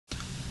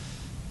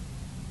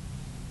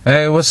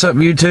Hey, what's up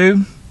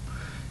YouTube?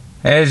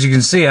 As you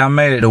can see, I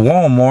made it to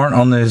Walmart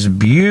on this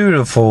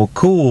beautiful,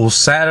 cool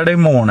Saturday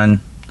morning.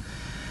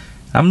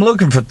 I'm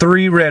looking for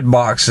 3 red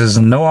boxes,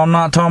 and no, I'm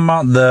not talking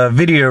about the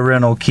video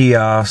rental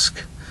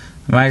kiosk.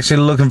 I'm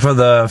actually looking for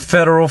the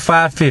Federal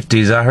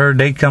 550s. I heard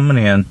they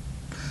coming in.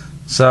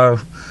 So,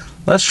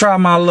 let's try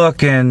my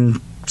luck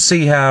and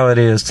see how it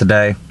is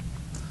today.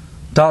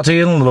 Talk to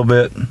you in a little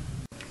bit.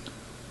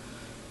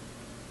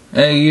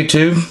 Hey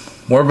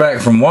YouTube, we're back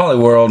from Wally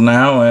World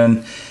now,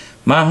 and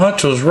my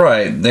hunch was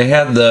right. They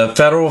had the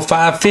Federal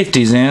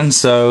 550s in,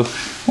 so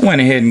I went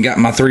ahead and got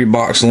my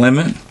 3-box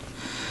limit.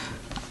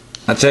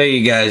 I tell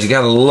you guys, you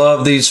gotta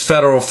love these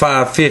Federal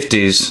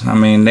 550s. I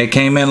mean, they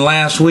came in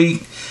last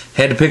week,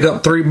 had to pick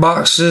up 3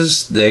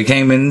 boxes. They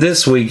came in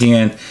this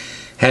weekend,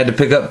 had to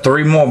pick up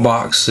 3 more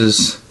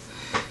boxes.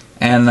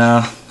 And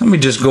let me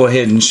just go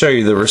ahead and show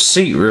you the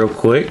receipt real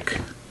quick.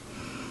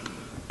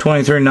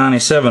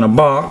 $23.97 a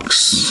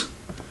box.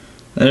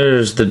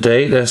 There's the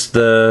date. That's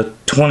the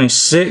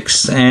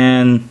 26th,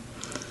 and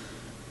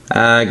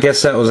I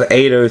guess that was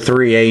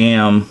 8:03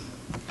 a.m.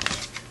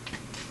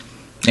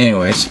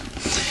 Anyways,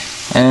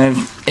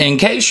 and in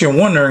case you're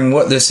wondering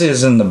what this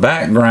is in the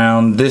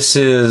background, this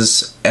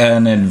is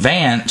an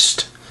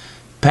advanced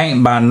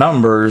paint by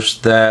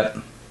numbers that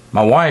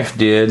my wife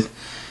did,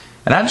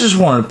 and I just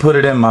wanted to put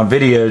it in my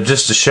video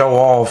just to show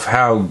off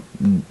how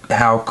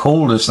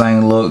cool this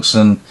thing looks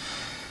and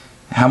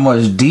how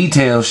much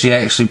detail she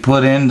actually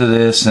put into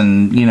this.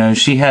 And you know,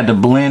 she had to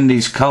blend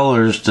these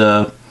colors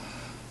to,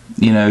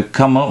 you know,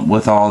 come up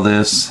with all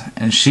this,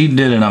 and she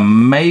did an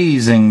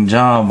amazing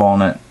job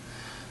on it.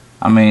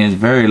 I mean, it's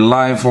very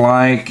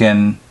lifelike,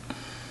 and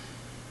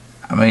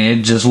I mean,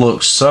 it just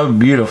looks so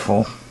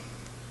beautiful.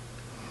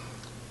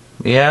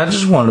 Yeah, I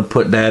just wanted to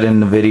put that in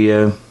the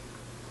video,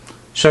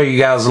 show you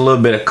guys a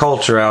little bit of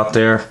culture out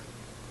there.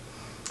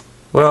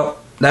 Well,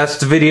 that's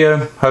the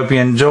video. Hope you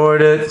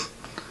enjoyed it.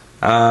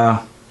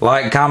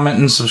 Like, comment,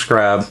 and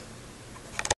subscribe.